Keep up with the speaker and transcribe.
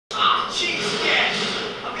Jeez, yeah.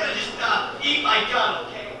 I'm gonna just eat my gun,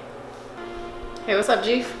 okay? Hey, what's up,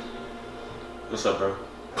 Jeef? What's up, bro?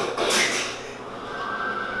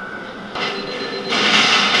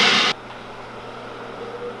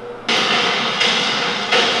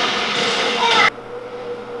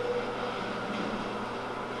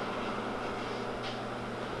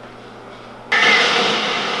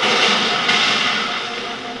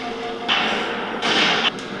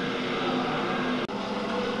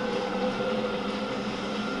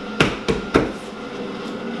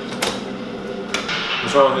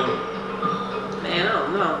 What's wrong with him? Man, I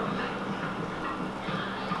don't know.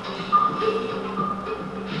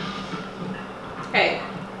 Hey,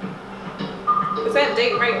 is that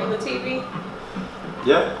date right on the TV?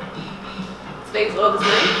 Yeah. Today's August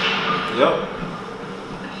 9th? Yep.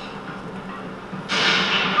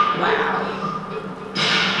 Wow.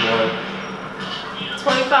 What?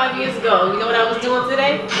 25 years ago, you know what I was doing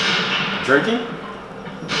today? Drinking?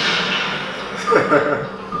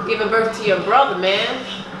 Giving birth to your brother, man.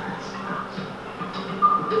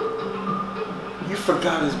 You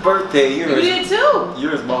forgot his birthday. You did too.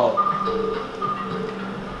 You're his mom.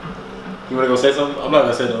 You wanna go say something? I'm not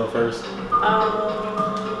gonna say nothing first.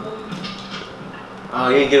 Oh,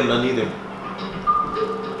 you ain't get him none either.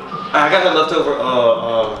 I got that leftover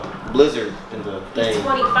Blizzard in the thing. He's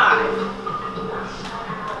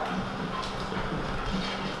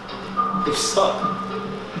 25. You suck.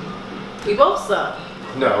 We both suck.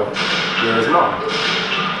 No, you're his mom.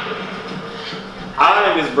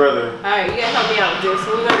 I am his brother. Alright, you gotta help me out with this.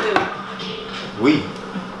 What we gonna do? We.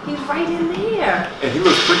 He's right in there. And he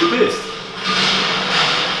looks pretty pissed.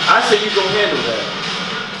 I said you gonna handle that.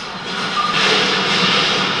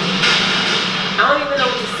 I don't even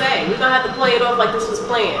know what to say. We're gonna have to play it off like this was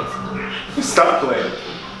planned. Stop playing.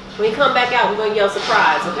 When you come back out, we're gonna yell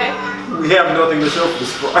surprise, okay? We have nothing to show for the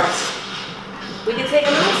surprise. We can take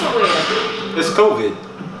him out somewhere. It's COVID.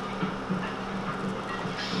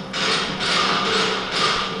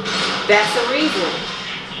 That's the reason.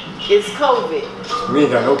 It's COVID. We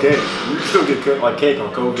ain't got no cake. We can still get like cake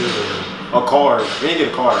on COVID or a card. We ain't get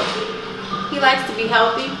a card. He likes to be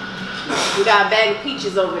healthy. We got a bag of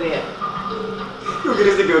peaches over there. You get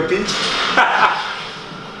this nigga a peach.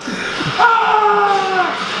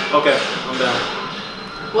 Okay, I'm down.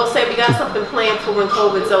 We'll say we got something planned for when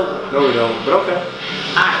COVID's over. No, we don't. But okay.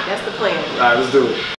 Alright, that's the plan. Alright, let's do it.